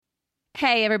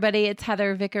Hey, everybody, it's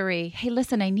Heather Vickery. Hey,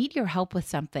 listen, I need your help with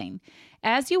something.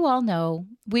 As you all know,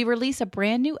 we release a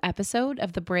brand new episode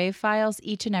of the Brave Files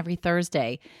each and every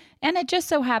Thursday. And it just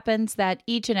so happens that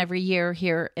each and every year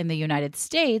here in the United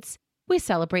States, we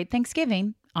celebrate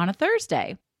Thanksgiving on a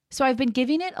Thursday. So I've been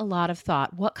giving it a lot of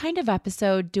thought. What kind of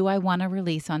episode do I want to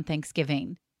release on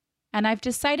Thanksgiving? And I've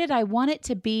decided I want it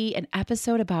to be an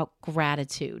episode about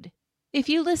gratitude. If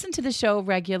you listen to the show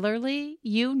regularly,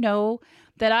 you know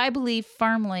that I believe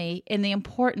firmly in the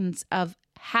importance of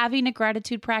having a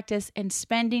gratitude practice and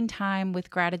spending time with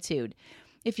gratitude.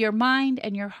 If your mind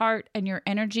and your heart and your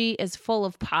energy is full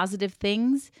of positive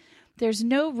things, there's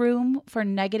no room for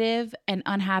negative and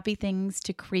unhappy things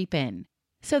to creep in.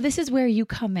 So this is where you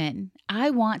come in.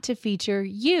 I want to feature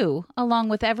you along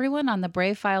with everyone on the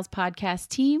Brave Files podcast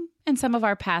team and some of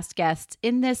our past guests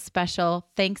in this special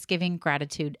Thanksgiving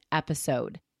gratitude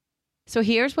episode. So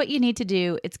here's what you need to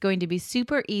do. It's going to be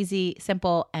super easy,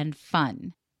 simple, and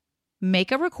fun.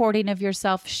 Make a recording of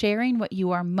yourself sharing what you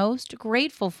are most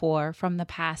grateful for from the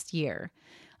past year.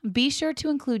 Be sure to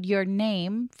include your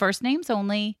name, first names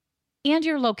only, and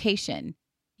your location.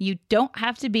 You don't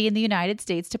have to be in the United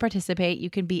States to participate.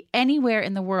 You can be anywhere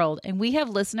in the world. And we have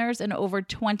listeners in over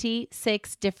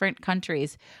 26 different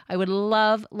countries. I would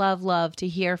love, love, love to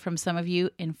hear from some of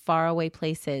you in faraway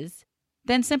places.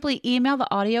 Then simply email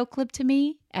the audio clip to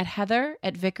me at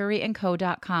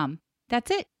heather@vickeryandco.com.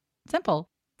 That's it. Simple,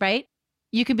 right?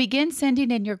 You can begin sending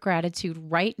in your gratitude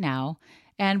right now,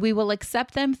 and we will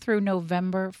accept them through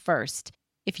November 1st.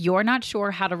 If you're not sure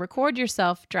how to record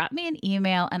yourself, drop me an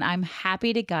email and I'm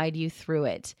happy to guide you through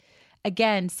it.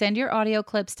 Again, send your audio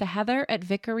clips to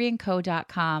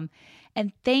heather@vickeryandco.com.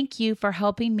 And thank you for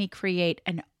helping me create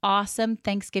an awesome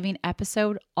Thanksgiving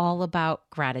episode all about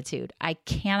gratitude. I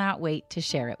cannot wait to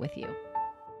share it with you.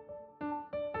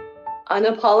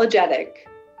 Unapologetic,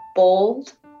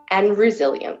 bold, and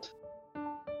resilient.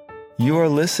 You are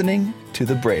listening to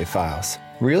The Brave Files,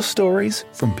 real stories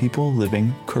from people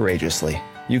living courageously.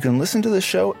 You can listen to the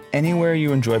show anywhere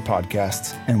you enjoy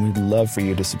podcasts, and we'd love for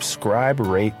you to subscribe,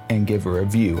 rate, and give a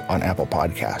review on Apple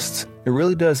Podcasts. It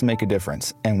really does make a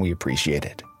difference, and we appreciate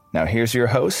it. Now here's your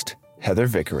host, Heather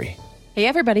Vickery. Hey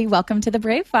everybody, welcome to the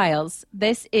Brave Files.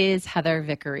 This is Heather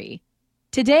Vickery.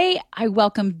 Today, I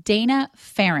welcome Dana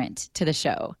Ferrant to the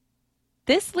show.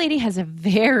 This lady has a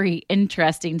very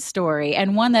interesting story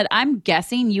and one that I'm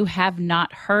guessing you have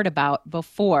not heard about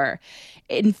before.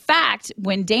 In fact,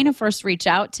 when Dana first reached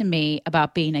out to me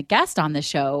about being a guest on the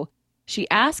show, she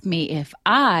asked me if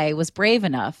I was brave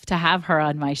enough to have her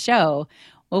on my show.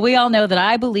 Well, we all know that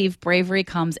I believe bravery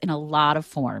comes in a lot of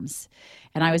forms,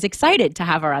 and I was excited to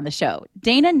have her on the show.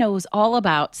 Dana knows all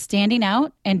about standing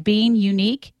out and being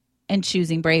unique and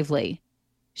choosing bravely.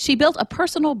 She built a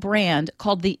personal brand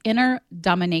called the Inner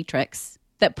Dominatrix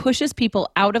that pushes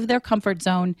people out of their comfort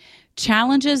zone,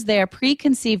 challenges their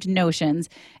preconceived notions,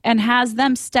 and has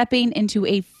them stepping into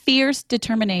a fierce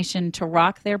determination to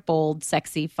rock their bold,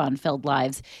 sexy, fun-filled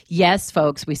lives. Yes,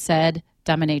 folks, we said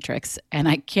dominatrix, and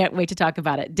I can't wait to talk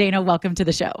about it. Dana, welcome to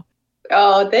the show.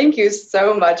 Oh, thank you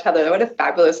so much, Heather. What a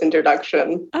fabulous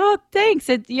introduction. Oh, thanks.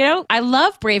 I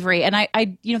love bravery, and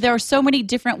I there are so many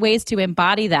different ways to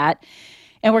embody that.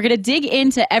 And we're going to dig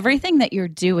into everything that you're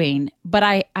doing, but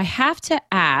I have to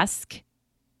ask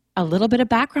a little bit of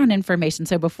background information.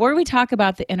 So before we talk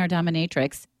about the Inner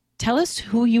Dominatrix, tell us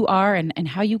who you are and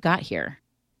how you got here.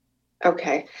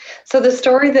 Okay. So the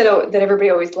story that everybody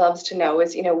always loves to know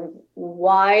is,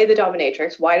 why the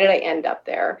dominatrix? Why did I end up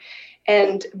there?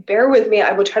 And bear with me,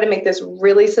 I will try to make this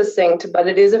really succinct, but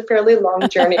it is a fairly long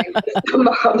journey to come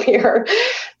up here.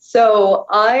 So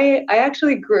I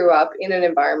actually grew up in an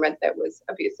environment that was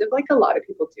abusive, like a lot of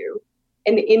people do.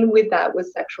 And in with that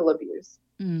was sexual abuse.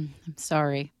 I'm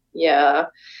sorry. Yeah.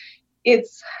 It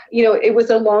was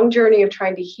a long journey of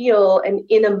trying to heal. And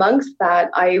in amongst that,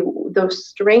 the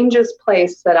strangest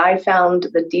place that I found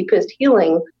the deepest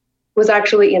healing was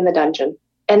actually in the dungeon.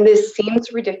 And this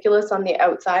seems ridiculous on the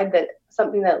outside, that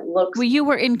something that looks... Well, you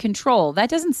were in control. That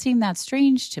doesn't seem that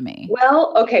strange to me.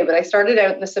 Well, okay, but I started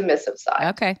out in the submissive side.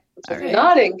 Okay. All right.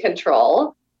 Not in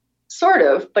control, sort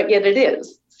of, but yet it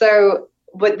is. So,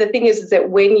 but the thing is that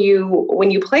when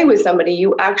you play with somebody,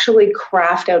 you actually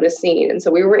craft out a scene. And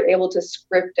so we were able to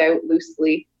script out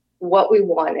loosely what we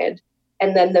wanted.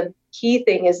 And then the key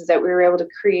thing is that we were able to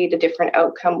create a different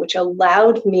outcome, which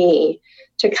allowed me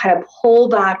to kind of pull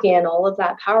back in all of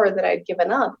that power that I'd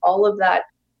given up, all of that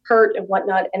hurt and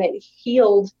whatnot. And it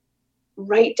healed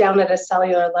right down at a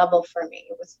cellular level for me.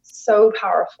 It was so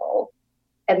powerful.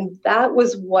 And that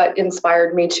was what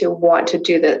inspired me to want to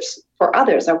do this for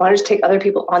others. I wanted to take other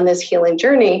people on this healing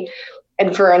journey.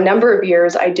 And for a number of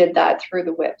years, I did that through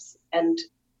the whips. And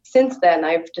since then,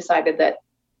 I've decided that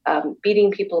beating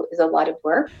people is a lot of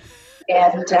work.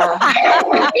 And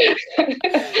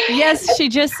yes, she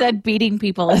just said beating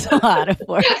people is a lot of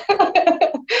work.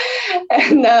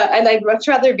 And I'd much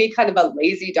rather be kind of a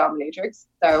lazy dominatrix.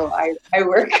 So I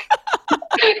work.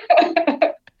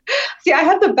 See, I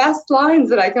have the best lines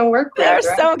that I can work with.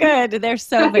 They're so good. They're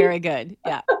so very good.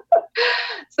 Yeah.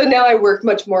 So now I work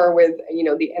much more with,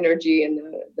 the energy and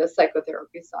the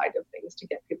psychotherapy side of things to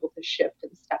get people to shift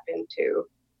and step into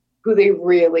who they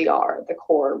really are at the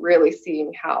core, really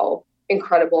seeing how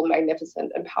incredible,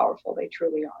 magnificent, and powerful they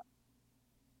truly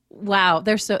are.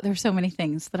 There's so many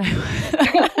things that I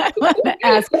want to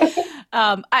ask.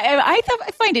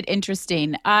 I find it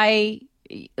interesting.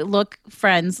 Look,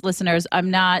 friends, listeners,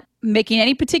 I'm not making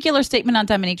any particular statement on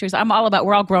dominatrix. I'm all about,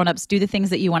 we're all grown-ups. Do the things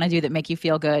that you want to do that make you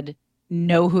feel good.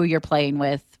 Know who you're playing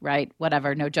with, right?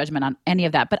 Whatever. No judgment on any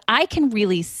of that. But I can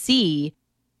really see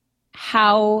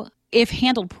how, if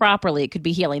handled properly, it could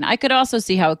be healing. I could also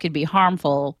see how it could be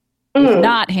harmful if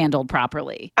not handled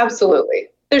properly. Absolutely.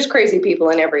 There's crazy people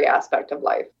in every aspect of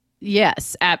life.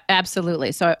 Yes,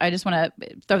 absolutely. So I just want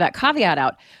to throw that caveat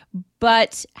out.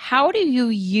 But how do you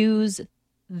use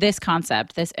this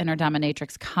concept, this inner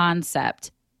dominatrix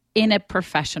concept, in a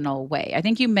professional way? I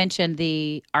think you mentioned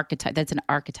the archetype. That's an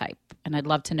archetype. And I'd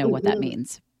love to know what that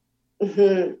means.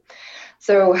 Mm-hmm.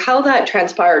 So how that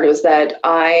transpired was that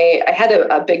I had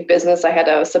a big business. I had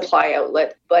a supply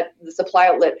outlet, but the supply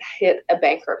outlet hit a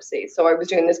bankruptcy. So I was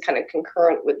doing this kind of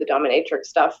concurrent with the dominatrix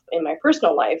stuff in my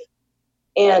personal life.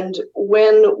 And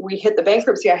when we hit the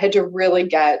bankruptcy, I had to really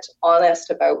get honest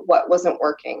about what wasn't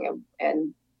working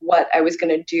and what I was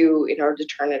going to do in order to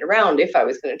turn it around, if I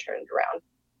was going to turn it around.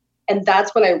 And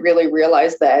that's when I really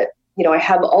realized that, I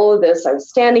have all of this. I was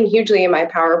standing hugely in my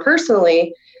power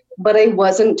personally, but I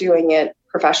wasn't doing it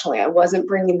professionally. I wasn't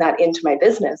bringing that into my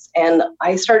business. And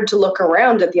I started to look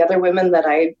around at the other women that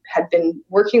I had been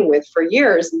working with for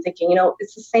years and thinking,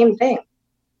 it's the same thing.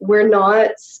 We're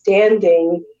not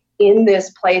standing in this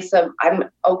place of, I'm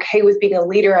okay with being a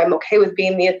leader. I'm okay with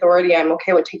being the authority. I'm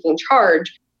okay with taking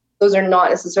charge. Those are not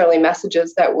necessarily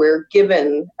messages that we're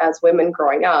given as women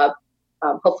growing up.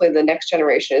 Hopefully the next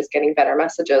generation is getting better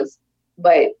messages.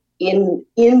 But in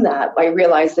that, I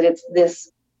realized that it's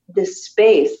this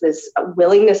space, this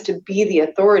willingness to be the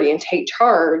authority and take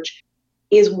charge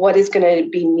is what is going to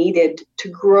be needed to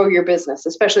grow your business,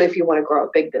 especially if you want to grow a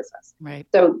big business. Right.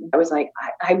 So I was like,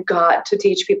 I've got to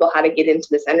teach people how to get into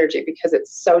this energy because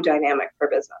it's so dynamic for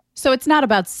business. So it's not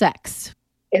about sex.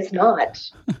 It's not.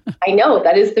 I know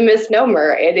that is the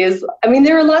misnomer. It is. I mean,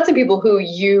 there are lots of people who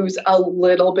use a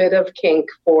little bit of kink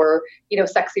for,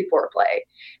 sexy foreplay.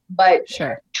 But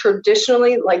sure.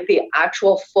 Traditionally, like the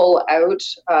actual full out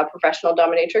professional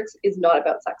dominatrix is not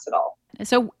about sex at all.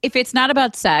 So if it's not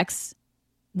about sex,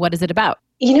 what is it about?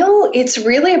 It's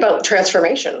really about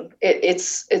transformation.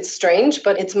 It's strange,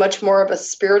 but it's much more of a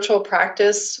spiritual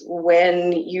practice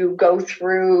when you go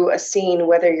through a scene,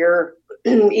 whether you're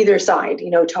either side,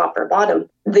 top or bottom.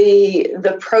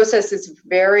 The process is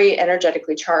very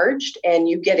energetically charged and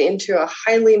you get into a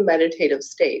highly meditative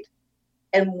state.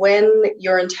 And when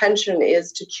your intention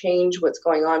is to change what's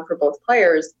going on for both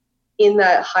players in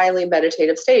that highly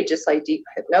meditative state, just like deep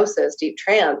hypnosis, deep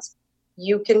trance,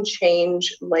 you can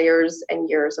change layers and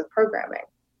years of programming.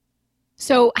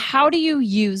 So how do you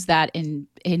use that in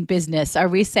business? Are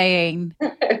we saying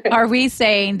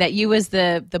that you as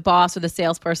the boss or the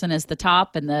salesperson is the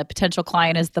top and the potential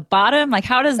client is the bottom? Like,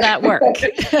 how does that work?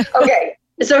 Okay.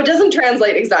 So it doesn't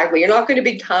translate exactly. You're not going to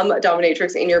become a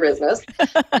dominatrix in your business.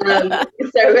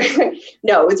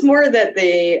 No, it's more that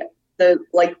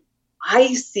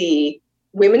I see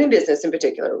women in business in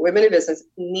particular, women in business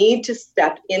need to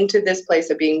step into this place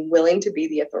of being willing to be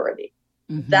the authority.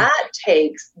 Mm-hmm. That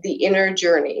takes the inner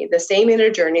journey, the same inner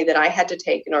journey that I had to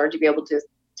take in order to be able to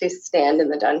stand in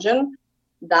the dungeon.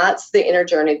 That's the inner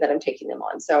journey that I'm taking them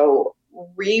on. So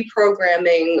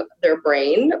reprogramming their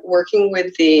brain, working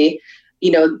with the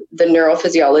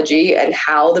neurophysiology and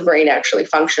how the brain actually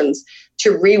functions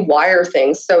to rewire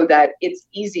things so that it's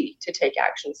easy to take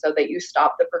action, so that you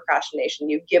stop the procrastination,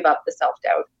 you give up the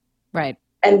self-doubt. Right.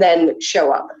 And then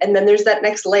show up. And then there's that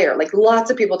next layer. Like lots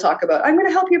of people talk about, I'm going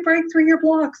to help you break through your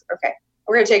blocks. Okay.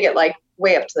 We're going to take it like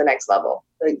way up to the next level,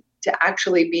 like to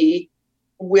actually be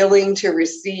willing to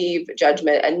receive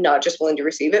judgment and not just willing to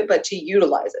receive it, but to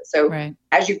utilize it. So right.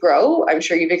 As you grow, I'm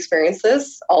sure you've experienced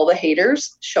this, all the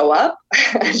haters show up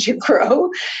as you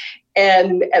grow.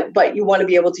 But you want to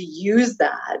be able to use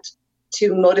that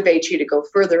to motivate you to go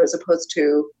further as opposed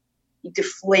to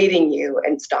deflating you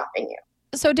and stopping you.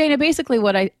 So Dana, basically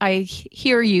what I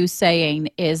hear you saying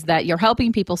is that you're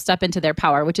helping people step into their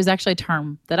power, which is actually a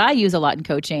term that I use a lot in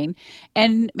coaching.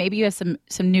 And maybe you have some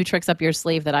new tricks up your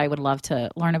sleeve that I would love to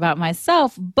learn about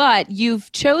myself. But you've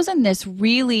chosen this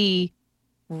really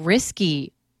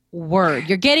risky word.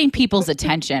 You're getting people's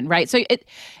attention, right? So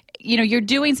you're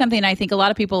doing something I think a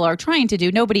lot of people are trying to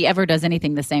do. Nobody ever does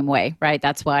anything the same way, right?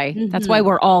 That's why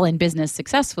we're all in business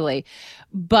successfully.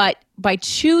 But by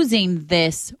choosing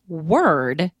this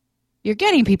word, you're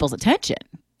getting people's attention.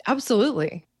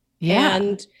 Absolutely.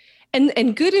 Yeah.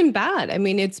 And good and bad. I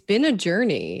mean, it's been a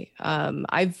journey.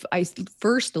 I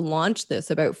first launched this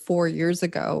about 4 years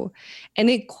ago, and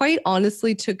it quite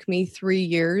honestly took me 3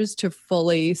 years to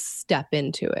fully step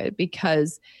into it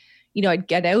because I'd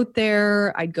get out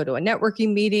there, I'd go to a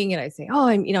networking meeting and I'd say, oh,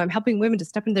 I'm helping women to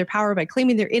step into their power by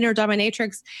claiming their inner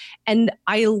dominatrix. And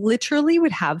I literally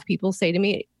would have people say to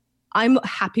me, I'm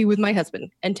happy with my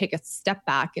husband, and take a step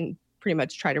back and pretty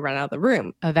much try to run out of the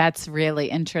room. Oh, that's really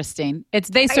interesting.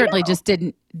 They certainly just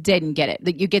didn't get it.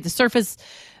 That you get the surface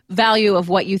value of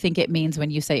what you think it means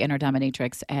when you say inner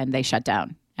dominatrix, and they shut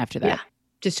down after that. Yeah.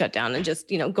 Just shut down and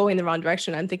just, going the wrong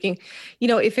direction. I'm thinking,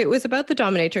 if it was about the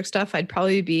dominatrix stuff, I'd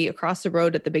probably be across the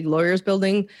road at the big lawyers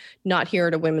building, not here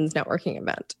at a women's networking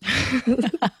event.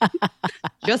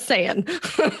 Just saying.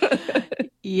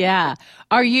 Yeah.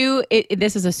 Are you,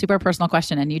 this is a super personal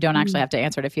question and you don't actually have to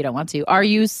answer it if you don't want to. Are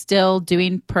you still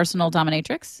doing personal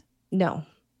dominatrix? No.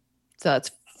 So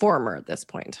that's former at this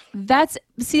point. I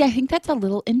think that's a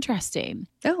little interesting.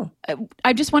 Oh.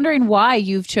 I'm just wondering why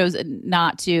you've chosen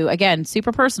not to, again,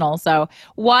 super personal. So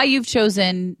why you've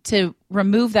chosen to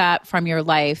remove that from your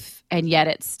life, and yet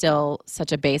it's still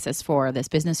such a basis for this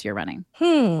business you're running.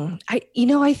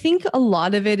 I think a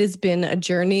lot of it has been a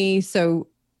journey. So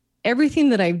everything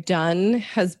that I've done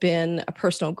has been a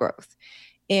personal growth.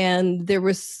 And there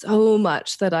was so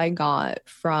much that I got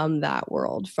from that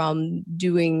world, from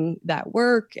doing that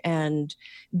work and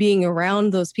being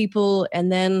around those people.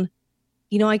 And then,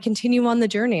 I continue on the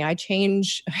journey. I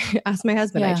change, ask my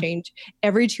husband, I change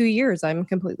every 2 years. I'm a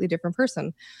completely different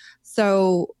person.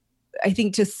 So I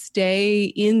think to stay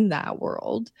in that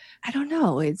world, I don't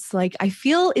know. It's like, I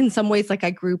feel in some ways like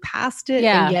I grew past it,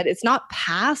 and yet it's not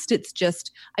past. It's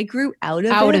just, I grew out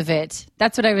of it.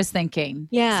 That's what I was thinking.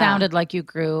 Yeah. Sounded like you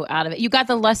grew out of it. You got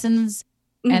the lessons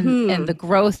and the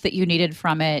growth that you needed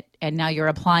from it. And now you're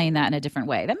applying that in a different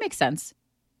way. That makes sense.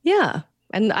 Yeah.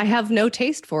 And I have no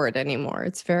taste for it anymore.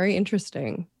 It's very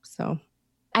interesting. So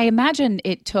I imagine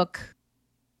it took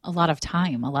a lot of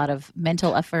time, a lot of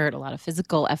mental effort, a lot of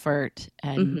physical effort.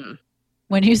 And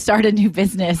when you start a new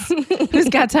business, who's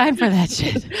got time for that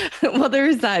shit? Well, there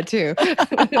is that too.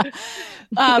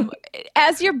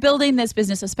 As you're building this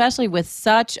business, especially with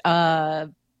such a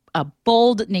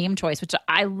bold name choice, which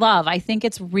I love, I think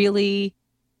it's really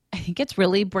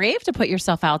brave to put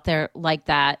yourself out there like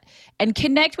that and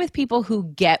connect with people who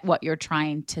get what you're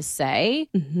trying to say.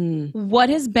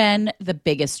 What has been the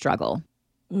biggest struggle?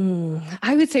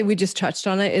 I would say we just touched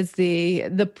on it, is the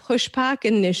pushback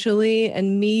initially,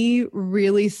 and me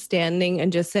really standing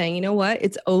and just saying, you know what,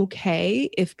 it's okay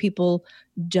if people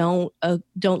don't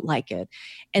like it.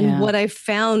 And what I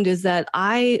found is that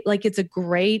it's a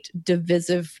great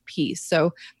divisive piece.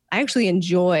 So I actually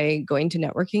enjoy going to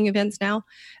networking events now,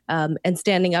 and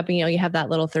standing up and, you have that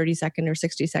little 30-second or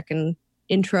 60-second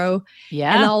intro.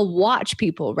 Yeah. And I'll watch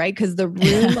people, right? Because the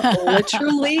room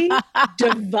literally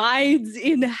divides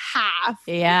in half.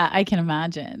 Yeah, I can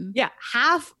imagine. Yeah.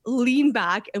 Half lean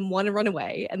back and want to run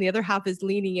away. And the other half is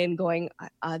leaning in going,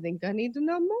 I think I need to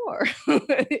know more.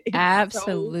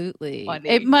 Absolutely. So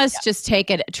it must just take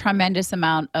a tremendous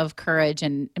amount of courage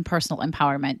and personal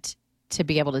empowerment to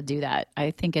be able to do that.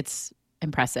 I think it's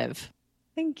impressive.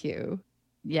 Thank you.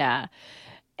 Yeah.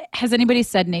 Has anybody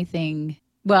said anything?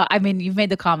 Well, I mean, you've made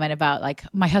the comment about like,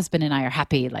 my husband and I are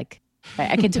happy. Like,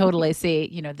 I can totally see,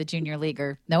 the junior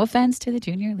leaguer. No offense to the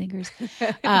junior leaguers.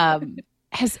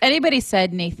 Has anybody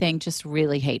said anything just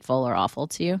really hateful or awful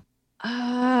to you?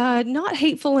 Not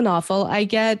hateful and awful. I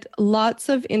get lots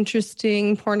of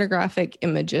interesting pornographic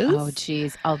images. Oh,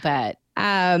 geez. I'll bet.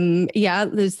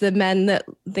 There's the men that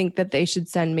think that they should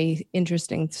send me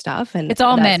interesting stuff. And it's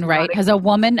all men, right? Has a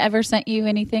woman ever sent you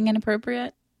anything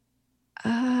inappropriate?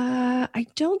 I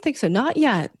don't think so. Not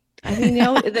yet. I mean,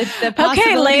 the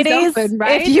okay, ladies, open,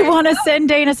 right? If you want to send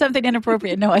Dana something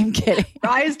inappropriate, no, I'm kidding.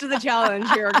 Rise to the challenge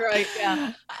here, right?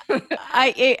 Yeah.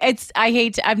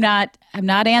 I'm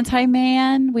not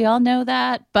anti-man. We all know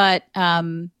that, but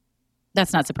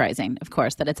that's not surprising, of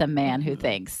course, that it's a man who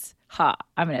thinks, I'm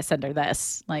going to send her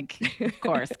this. Like, of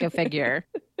course, go figure.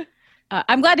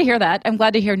 I'm glad to hear that. I'm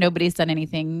glad to hear nobody's done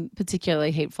anything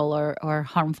particularly hateful or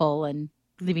harmful and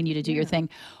leaving you to do your thing.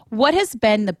 What has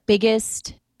been the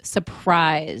biggest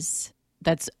surprise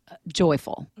that's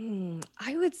joyful?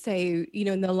 I would say,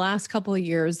 in the last couple of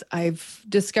years, I've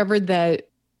discovered that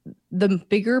the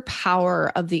bigger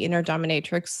power of the inner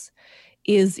dominatrix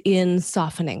is in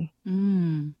softening.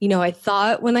 I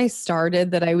thought when I started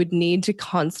that I would need to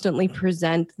constantly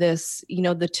present this,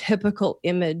 the typical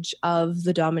image of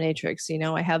the dominatrix.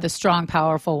 I have the strong,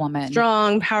 powerful woman,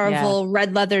 strong, powerful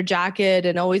red leather jacket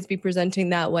and always be presenting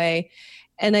that way.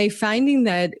 And I'm finding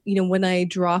that, when I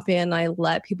drop in, I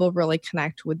let people really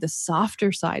connect with the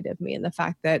softer side of me and the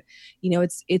fact that,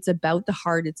 it's about the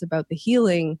heart, it's about the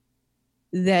healing,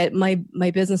 that my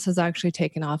business has actually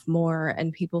taken off more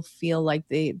and people feel like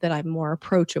that I'm more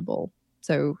approachable.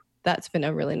 So that's been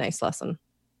a really nice lesson.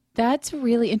 That's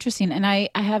really interesting. And I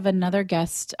have another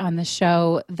guest on the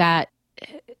show that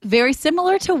very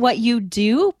similar to what you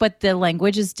do, but the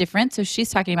language is different. So she's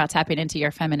talking about tapping into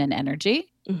your feminine energy,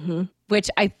 which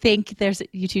I think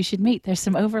you two should meet. There's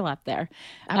some overlap there.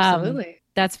 Absolutely.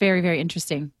 That's very, very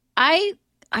interesting. I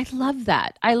love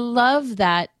that. I love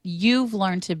that you've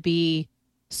learned to be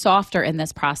softer in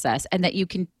this process and that you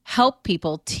can help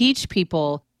people, teach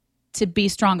people to be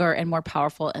stronger and more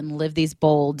powerful and live these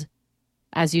bold,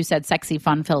 as you said, sexy,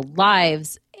 fun-filled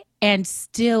lives and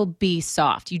still be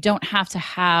soft. You don't have to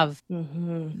have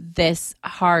this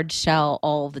hard shell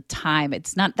all the time.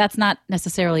 That's not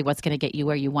necessarily what's going to get you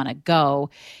where you want to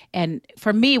go. And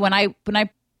for me, when I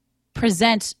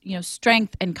present,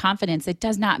 strength and confidence, it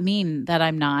does not mean that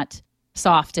I'm not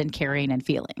soft and caring and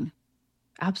feeling.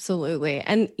 Absolutely.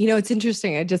 And, it's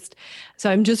interesting.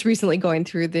 I'm just recently going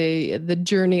through the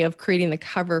journey of creating the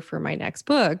cover for my next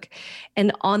book.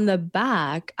 And on the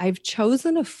back, I've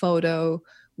chosen a photo,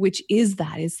 which is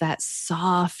that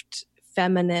soft,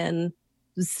 feminine,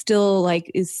 still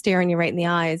is staring you right in the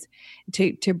eyes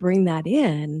to bring that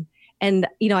in. And,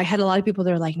 I had a lot of people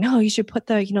that are like, no, you should put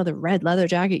the red leather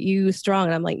jacket, you strong.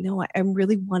 And I'm like, no, I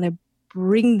really want to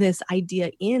bring this idea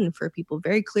in for people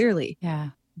very clearly. Yeah.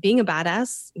 Being a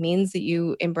badass means that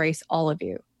you embrace all of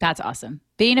you. That's awesome.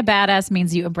 Being a badass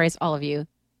means you embrace all of you.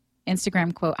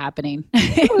 Instagram quote happening.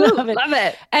 Love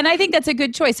it. And I think that's a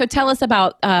good choice. So tell us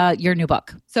about your new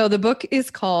book. So the book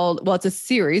is called, it's a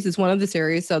series. It's one of the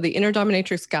series. So the Inner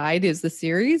Dominatrix Guide is the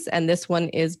series. And this one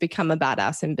is Become a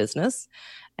Badass in Business.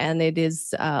 And it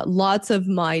is lots of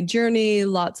my journey,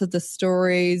 lots of the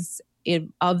stories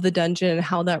of the dungeon and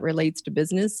how that relates to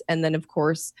business. And then, of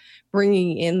course,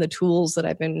 bringing in the tools that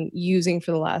I've been using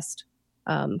for the last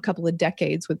couple of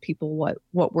decades with people,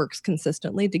 what works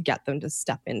consistently to get them to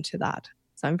step into that.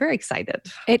 So I'm very excited.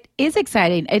 It is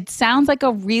exciting. It sounds like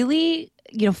a really,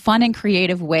 fun and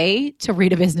creative way to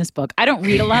read a business book. I don't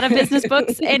read a lot of business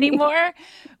books anymore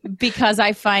because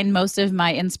I find most of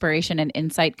my inspiration and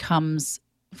insight comes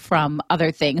from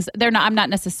other things. I'm not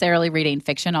necessarily reading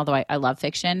fiction, although I love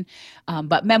fiction,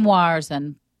 but memoirs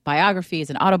and biographies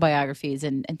and autobiographies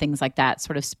and things like that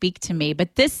sort of speak to me.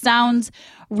 But this sounds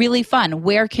really fun.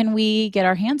 Where can we get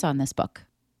our hands on this book?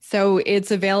 So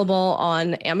it's available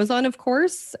on Amazon, of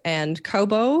course, and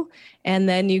Kobo. And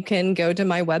then you can go to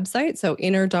my website, so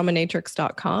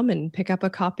innerdominatrix.com, and pick up a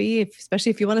copy, especially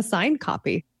if you want a signed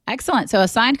copy. Excellent. So a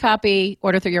signed copy,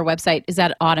 order through your website. Is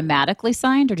that automatically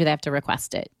signed or do they have to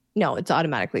request it? No, it's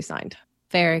automatically signed.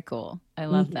 Very cool. I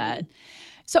love that.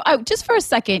 So just for a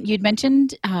second, you'd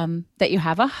mentioned that you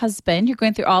have a husband. You're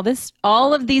going through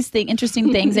all of these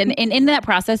interesting things. And in that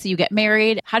process, you get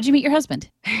married. How did you meet your husband?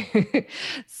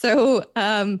 So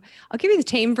I'll give you the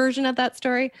tame version of that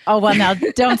story. Oh, well, now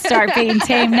don't start being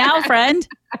tame now, friend.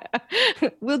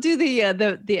 We'll do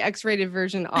the X-rated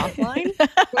version offline.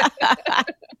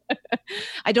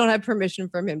 I don't have permission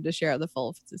from him to share the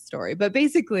full story. But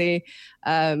basically,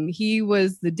 he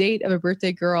was the date of a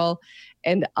birthday girl.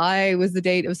 And I was the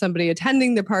date of somebody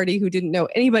attending the party who didn't know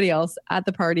anybody else at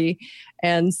the party.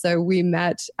 And so we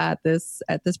met at this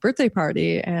birthday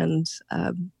party and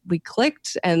we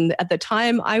clicked. And at the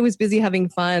time I was busy having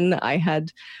fun. I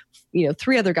had,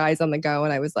 3 other guys on the go.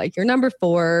 And I was like, you're number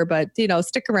 4, but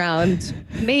stick around.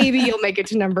 Maybe you'll make it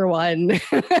to number 1.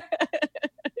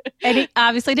 And he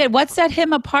obviously did. What set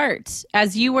him apart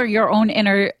as you were your own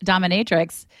inner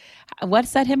dominatrix? What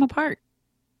set him apart?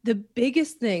 The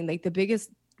biggest thing, the biggest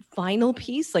final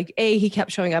piece, he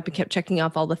kept showing up and kept checking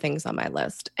off all the things on my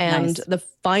list. And Nice. The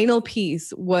final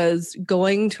piece was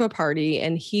going to a party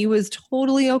and he was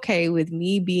totally okay with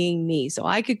me being me. So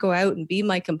I could go out and be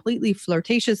my completely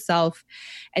flirtatious self.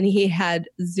 And he had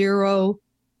zero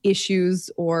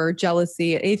issues or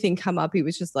jealousy, anything come up. He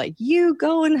was just like, you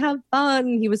go and have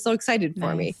fun. He was so excited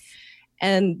for me.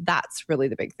 And that's really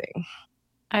the big thing.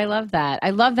 I love that. I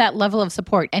love that level of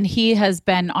support. And he has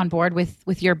been on board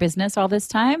with your business all this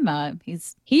time.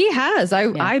 He has.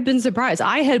 I've been surprised.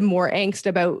 I had more angst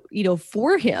about,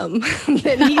 for him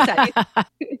than he's had.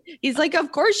 He's like,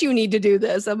 of course you need to do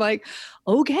this. I'm like,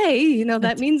 okay,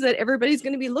 that means that everybody's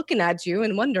going to be looking at you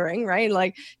and wondering, right?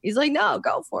 Like, he's like, no,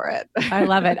 go for it. I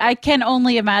love it. I can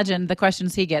only imagine the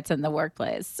questions he gets in the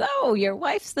workplace. So your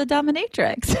wife's the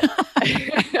dominatrix.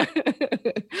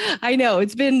 I know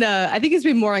it's been, I think it's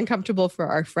been more uncomfortable for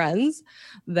our friends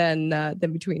than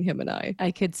between him and I.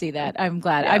 I could see that. I'm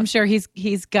glad. Yeah. I'm sure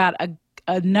he's got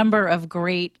a number of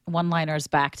great one-liners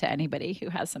back to anybody who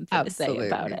has something to say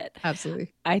about it.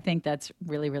 Absolutely. I think that's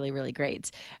really, really, really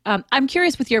great. I'm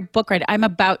curious with your book, right? I'm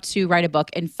about to write a book.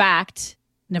 In fact,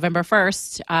 November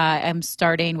 1st, I'm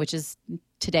starting, which is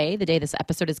today, the day this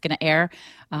episode is going to air.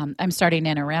 I'm starting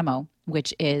NaNoWriMo,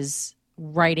 which is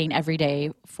writing every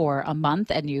day for a month,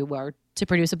 and you are to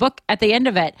produce a book at the end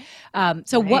of it.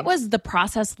 So Nice. What was the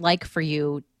process like for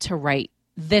you to write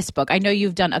this book? I know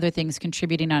you've done other things,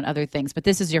 contributing on other things, but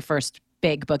this is your first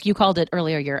big book. You called it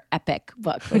earlier your epic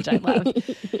book, which I love.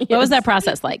 Yes. What was that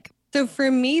process like? So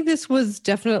for me, this was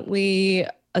definitely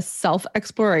a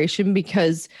self-exploration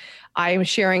because I'm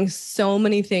sharing so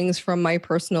many things from my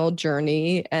personal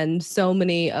journey and so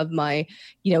many of my,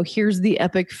 here's the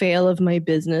epic fail of my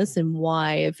business and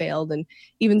why I failed, and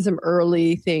even some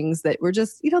early things that were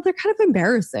just, they're kind of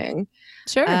embarrassing.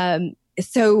 Sure.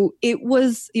 So it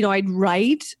was, I'd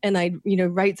write and I'd,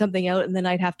 write something out, and then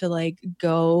I'd have to like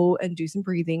go and do some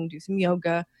breathing, do some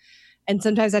yoga. And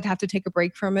sometimes I'd have to take a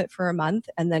break from it for a month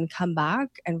and then come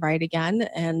back and write again.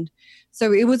 And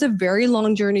so it was a very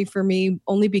long journey for me,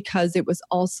 only because it was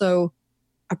also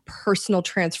a personal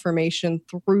transformation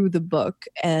through the book.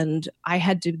 And I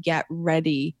had to get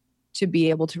ready to be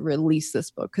able to release this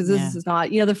book, because this is not,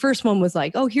 the first one was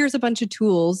like, oh, here's a bunch of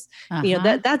tools.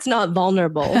 That's not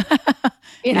vulnerable.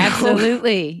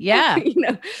 Absolutely. Yeah.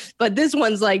 But this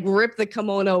one's like, rip the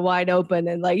kimono wide open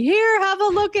and like, here, have a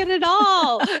look at it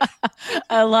all.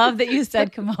 I love that you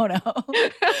said kimono.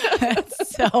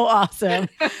 That's so awesome.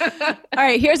 All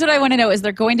right. Here's what I want to know. Is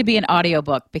there going to be an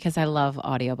audiobook? Because I love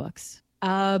audiobooks.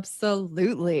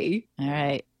 Absolutely. All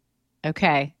right.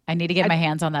 Okay. I need to get my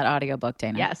hands on that audiobook,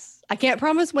 Dana. Yes. I can't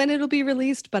promise when it'll be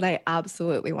released, but I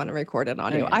absolutely want to record an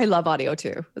audio. Okay. I love audio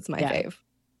too. It's my fave.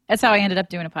 That's how I ended up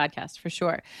doing a podcast, for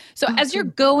sure. So as you're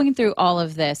going through all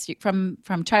of this from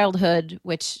childhood,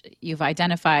 which you've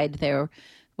identified there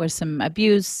was some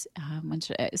abuse,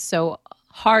 which is so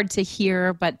hard to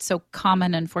hear, but so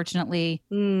common, unfortunately,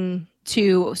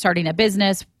 to starting a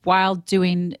business while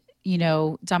doing,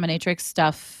 dominatrix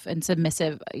stuff and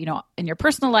submissive, in your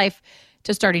personal life,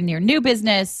 to starting your new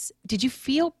business. Did you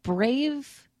feel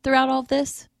brave throughout all of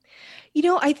this?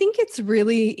 I think it's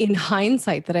really in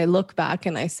hindsight that I look back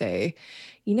and I say,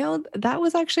 that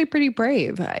was actually pretty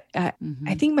brave.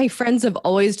 I think my friends have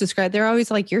always described, they're always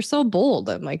like, you're so bold.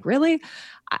 I'm like, really?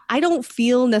 I don't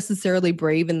feel necessarily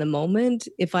brave in the moment.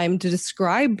 If I'm to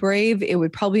describe brave, it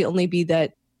would probably only be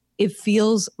that it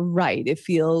feels right. It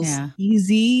feels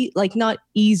easy, like not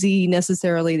easy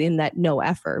necessarily in that no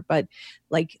effort, but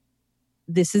like,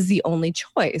 this is the only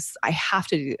choice. I have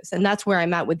to do this. And that's where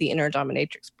I'm at with the Inner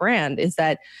Dominatrix brand, is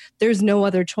that there's no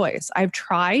other choice. I've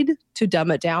tried to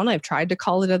dumb it down. I've tried to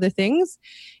call it other things,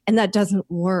 and that doesn't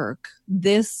work.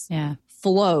 This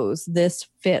flows, this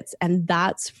fits. And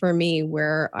that's for me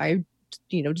where I,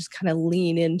 just kind of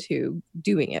lean into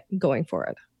doing it, going for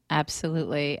it.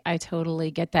 Absolutely. I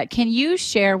totally get that. Can you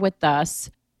share with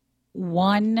us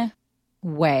one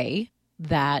way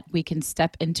that we can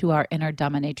step into our inner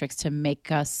dominatrix to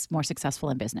make us more successful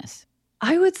in business?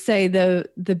 I would say the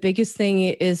biggest thing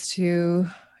is to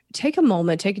take a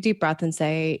moment, take a deep breath and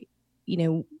say,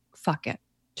 fuck it.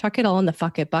 Chuck it all in the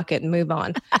fuck it bucket and move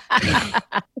on.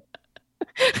 I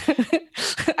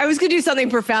was going to do something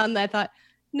profound, and I thought,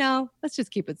 no, let's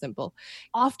just keep it simple.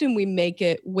 Often we make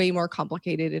it way more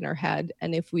complicated in our head.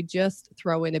 And if we just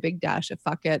throw in a big dash of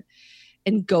fuck it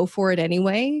and go for it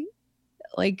anyway,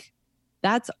 like,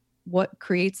 that's what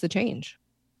creates the change.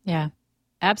 Yeah,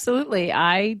 absolutely.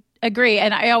 I agree.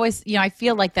 And I always, I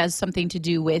feel like that's something to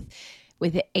do with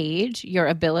age, your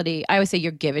ability. I always say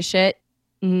your give a shit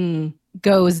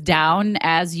goes down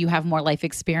as you have more life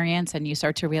experience and you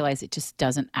start to realize it just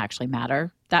doesn't actually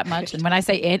matter that much. And when I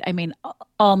say it, I mean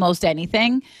almost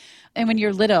anything. And when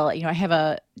you're little, I have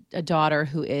a daughter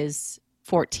who is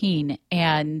 14,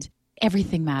 and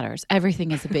everything matters.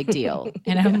 Everything is a big deal.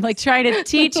 And I'm like trying to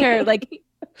teach her, like,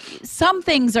 some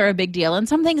things are a big deal and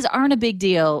some things aren't a big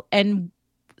deal. And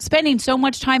spending so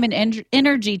much time and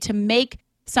energy to make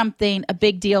something a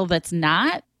big deal that's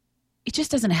not, it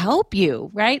just doesn't help you,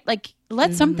 right? Like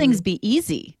let some things be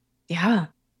easy. Yeah.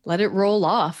 Let it roll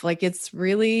off. Like it's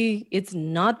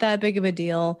not that big of a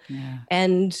deal. Yeah.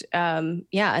 And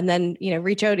and then,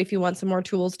 reach out if you want some more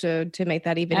tools to make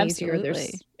that even easier.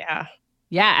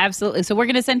 Yeah, absolutely. So we're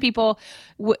going to send people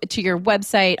to your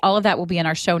website. All of that will be in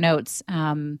our show notes,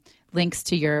 links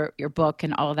to your book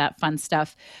and all of that fun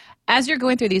stuff. As you're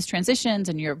going through these transitions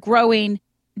and you're growing,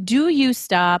 do you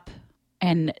stop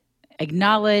and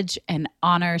acknowledge and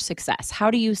honor success?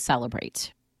 How do you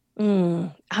celebrate?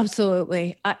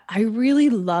 Absolutely. I really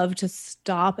love to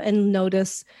stop and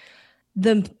notice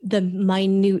the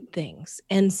minute things.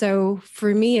 And so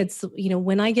for me, it's,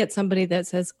 when I get somebody that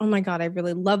says, oh my God, I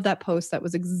really love that post. That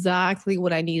was exactly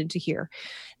what I needed to hear.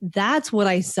 That's what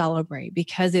I celebrate,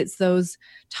 because it's those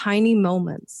tiny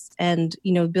moments and,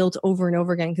 built over and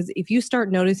over again. Because if you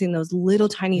start noticing those little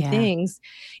tiny things,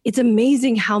 it's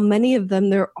amazing how many of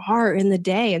them there are in the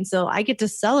day. And so I get to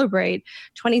celebrate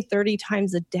 20, 30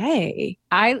 times a day.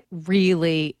 I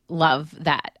really love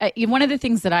that. One of the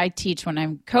things that I teach when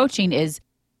I'm coaching is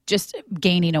just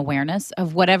gaining awareness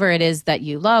of whatever it is that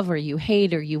you love or you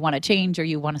hate or you want to change or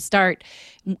you want to start.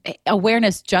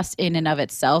 Awareness just in and of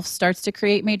itself starts to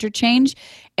create major change.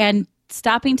 And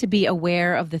stopping to be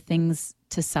aware of the things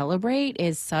to celebrate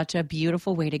is such a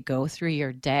beautiful way to go through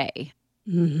your day.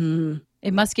 Mm-hmm.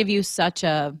 It must give you such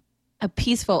a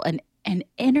peaceful and an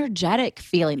energetic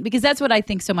feeling, because that's what I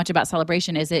think so much about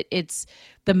celebration is it's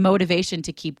the motivation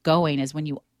to keep going is when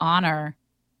you honor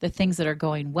the things that are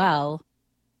going well,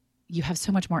 you have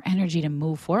so much more energy to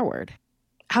move forward.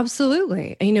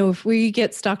 Absolutely. If we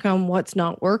get stuck on what's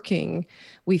not working,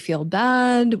 we feel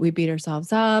bad, we beat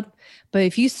ourselves up. But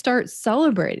if you start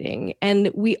celebrating,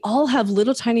 and we all have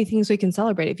little tiny things we can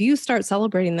celebrate, if you start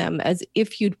celebrating them as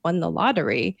if you'd won the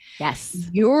lottery, yes,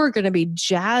 you're going to be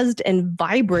jazzed and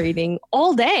vibrating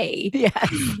all day.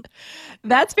 Yes.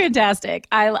 That's fantastic.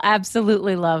 I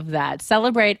absolutely love that.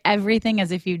 Celebrate everything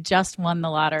as if you just won the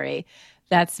lottery.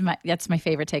 That's my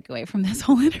favorite takeaway from this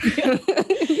whole interview.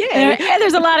 Yeah,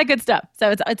 there's a lot of good stuff.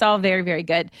 So it's all very, very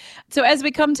good. So as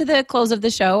we come to the close of the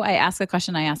show, I ask a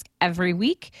question I ask every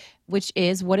week, which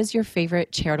is, what is your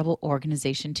favorite charitable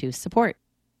organization to support?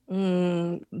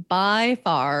 By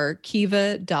far,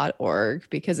 Kiva.org,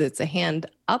 because it's a hand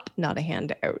up, not a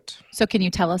hand out. So can you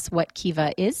tell us what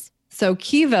Kiva is? So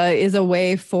Kiva is a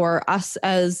way for us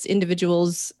as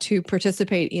individuals to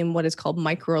participate in what is called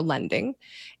micro lending.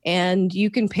 And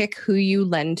you can pick who you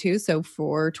lend to. So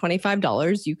for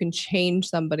 $25, you can change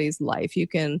somebody's life. You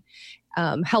can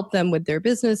help them with their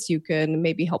business. You can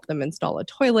maybe help them install a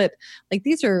toilet. Like,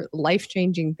 these are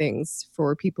life-changing things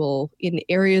for people in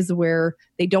areas where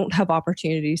they don't have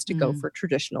opportunities to go for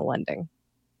traditional lending.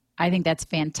 I think that's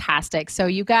fantastic. So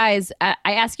you guys, I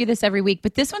ask you this every week,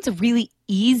 but this one's a really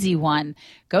easy one.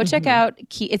 Go check out,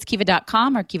 it's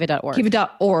kiva.com or kiva.org?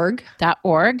 Kiva.org.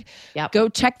 Yep. Go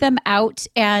check them out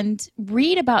and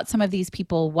read about some of these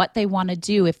people, what they want to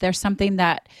do. If there's something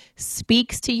that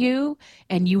speaks to you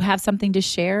and you have something to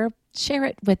share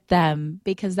it with them,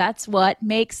 because that's what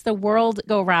makes the world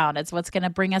go round. It's what's going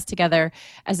to bring us together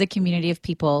as a community of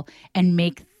people and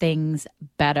make things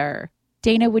better.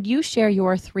 Dana, would you share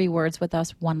your 3 words with us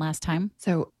one last time?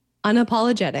 So,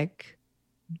 unapologetic,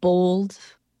 bold,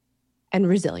 and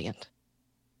resilient.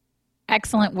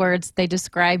 Excellent words. They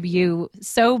describe you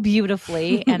so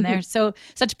beautifully, and they're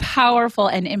such powerful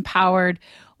and empowered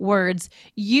words.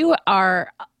 You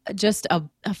are just a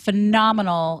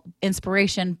phenomenal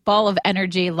inspiration, ball of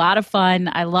energy, a lot of fun.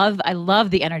 I love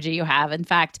the energy you have. In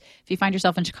fact, if you find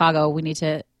yourself in Chicago, we need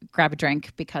to grab a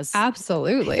drink, because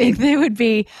absolutely, I think there would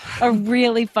be a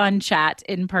really fun chat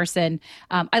in person.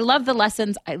 I love the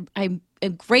lessons. I'm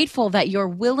grateful that you're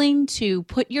willing to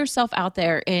put yourself out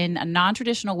there in a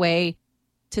non-traditional way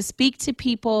to speak to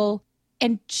people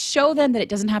and show them that it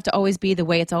doesn't have to always be the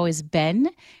way it's always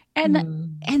been, and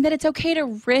that it's okay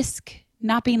to risk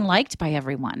not being liked by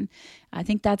everyone. I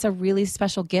think that's a really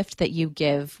special gift that you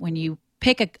give when you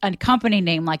pick a company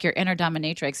name like your Inner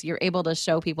Dominatrix. You're able to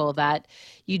show people that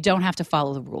you don't have to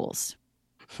follow the rules.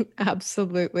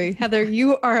 Absolutely. Heather,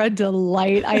 you are a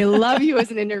delight. I love you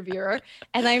as an interviewer,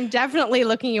 and I'm definitely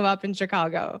looking you up in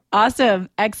Chicago. Awesome.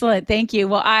 Excellent. Thank you.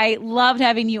 Well, I loved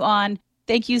having you on.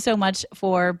 Thank you so much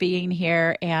for being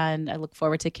here, and I look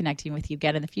forward to connecting with you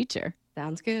again in the future.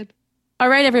 Sounds good. All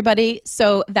right, everybody.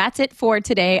 So that's it for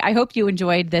today. I hope you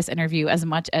enjoyed this interview as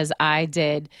much as I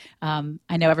did.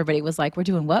 I know everybody was like, we're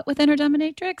doing what with Inner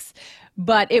Dominatrix?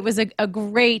 But it was a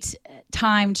great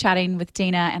time chatting with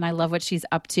Dana, and I love what she's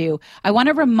up to. I want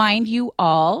to remind you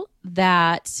all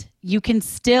that You can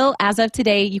still, as of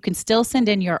today, you can still send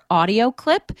in your audio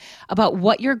clip about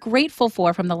what you're grateful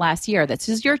for from the last year. This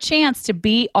is your chance to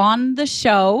be on the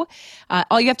show.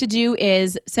 All you have to do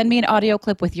is send me an audio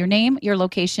clip with your name, your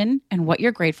location, and what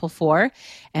you're grateful for,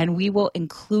 and we will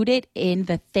include it in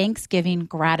the Thanksgiving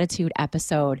gratitude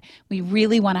episode. We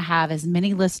really want to have as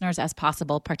many listeners as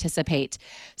possible participate.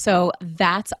 So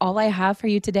that's all I have for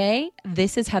you today.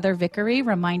 This is Heather Vickery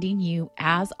reminding you,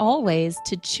 as always,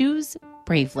 to choose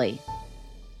bravely.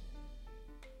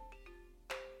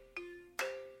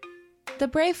 The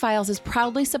Brave Files is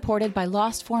proudly supported by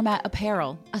Lost Format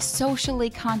Apparel, a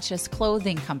socially conscious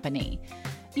clothing company.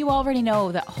 You already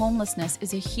know that homelessness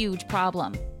is a huge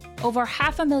problem. Over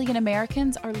 500,000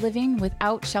 Americans are living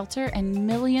without shelter and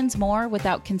millions more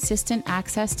without consistent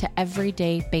access to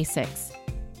everyday basics.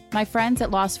 My friends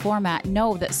at Lost Format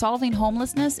know that solving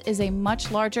homelessness is a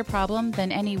much larger problem than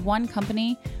any one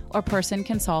company or person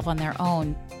can solve on their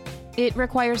own. It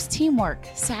requires teamwork,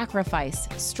 sacrifice,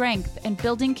 strength, and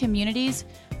building communities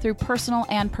through personal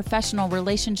and professional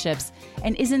relationships.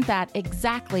 And isn't that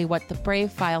exactly what the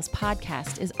Brave Files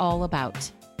podcast is all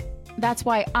about? That's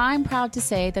why I'm proud to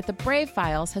say that the Brave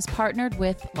Files has partnered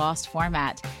with Lost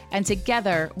Format, and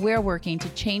together we're working to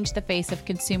change the face of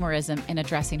consumerism in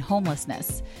addressing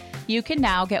homelessness. You can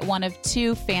now get one of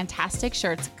 2 fantastic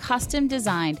shirts custom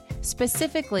designed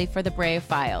specifically for the Brave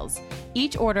Files.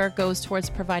 Each order goes towards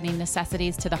providing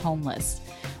necessities to the homeless.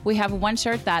 We have one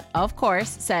shirt that, of course,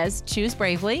 says "Choose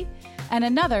Bravely," and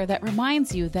another that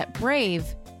reminds you that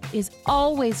brave is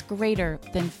always greater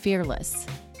than fearless.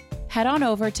 Head on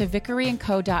over to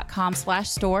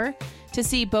vickeryandco.com/store to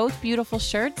see both beautiful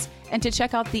shirts and to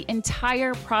check out the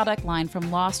entire product line from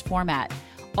Lost Format.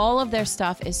 All of their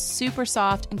stuff is super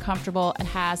soft and comfortable and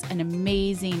has an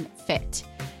amazing fit.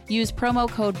 Use promo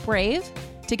code BRAVE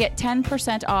to get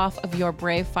 10% off of your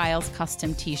Brave Files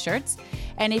custom t-shirts.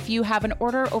 And if you have an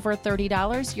order over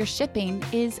 $30, your shipping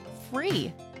is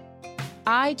free.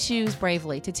 I choose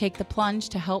bravely to take the plunge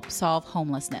to help solve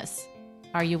homelessness.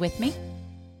 Are you with me?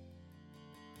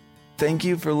 Thank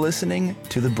you for listening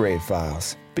to The Brave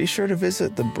Files. Be sure to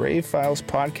visit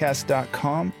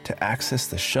thebravefilespodcast.com to access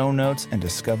the show notes and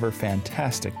discover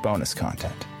fantastic bonus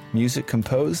content. Music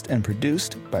composed and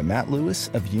produced by Matt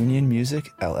Lewis of Union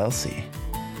Music, LLC.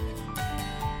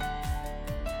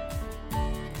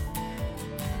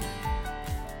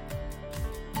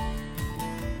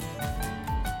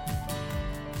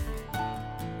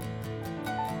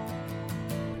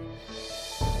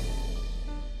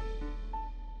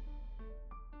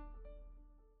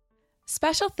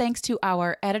 Special thanks to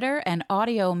our editor and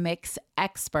audio mix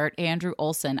expert, Andrew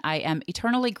Olson. I am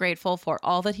eternally grateful for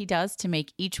all that he does to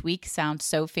make each week sound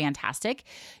so fantastic.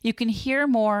 You can hear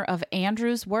more of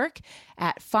Andrew's work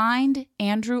at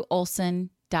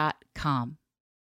findandrewolson.com.